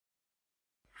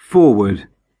Forward.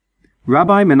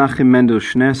 Rabbi Menachem Mendel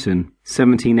Schneerson,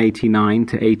 1789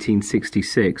 to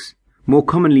 1866, more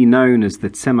commonly known as the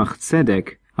Tzemach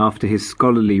Tzedek after his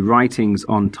scholarly writings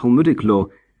on Talmudic law,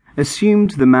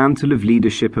 assumed the mantle of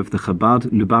leadership of the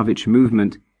Chabad-Lubavitch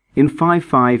movement in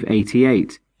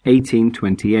 5588,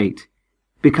 1828,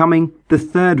 becoming the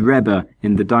third Rebbe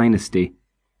in the dynasty.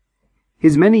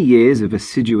 His many years of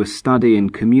assiduous study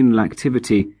and communal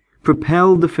activity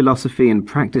propelled the philosophy and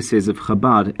practices of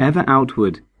Chabad ever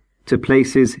outward to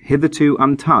places hitherto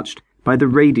untouched by the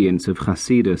radiance of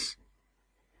Hasidus.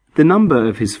 The number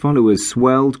of his followers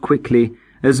swelled quickly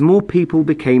as more people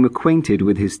became acquainted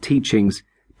with his teachings,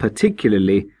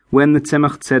 particularly when the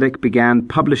Tzemach Tzedek began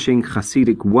publishing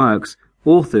Hasidic works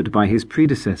authored by his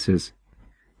predecessors.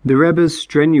 The Rebbe's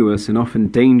strenuous and often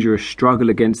dangerous struggle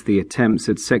against the attempts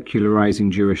at secularizing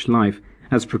Jewish life,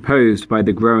 as proposed by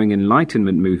the growing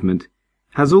Enlightenment movement,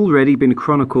 has already been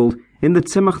chronicled in the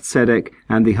Tzemach Tzedek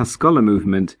and the Haskalah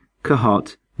movement,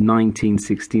 Kahot,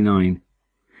 1969.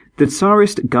 The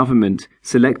Tsarist government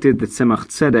selected the Tzemach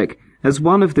Tzedek as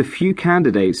one of the few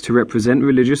candidates to represent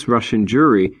religious Russian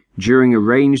Jewry during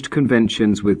arranged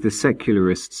conventions with the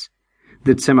secularists.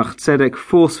 The Tzemach Tzedek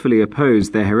forcefully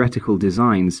opposed their heretical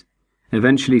designs,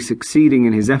 eventually succeeding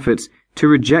in his efforts to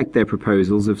reject their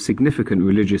proposals of significant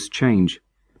religious change.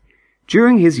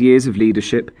 During his years of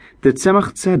leadership, the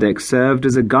Tzemach Tzedek served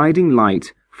as a guiding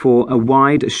light for a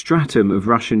wide stratum of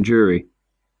Russian Jewry.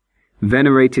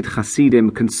 Venerated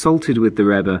Hasidim consulted with the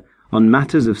Rebbe on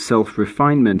matters of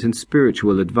self-refinement and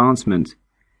spiritual advancement.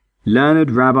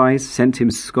 Learned rabbis sent him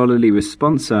scholarly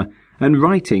responsa and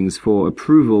writings for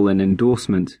approval and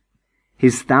endorsement.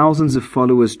 His thousands of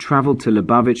followers traveled to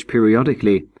Lubavitch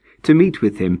periodically to meet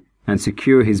with him and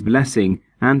secure his blessing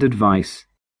and advice.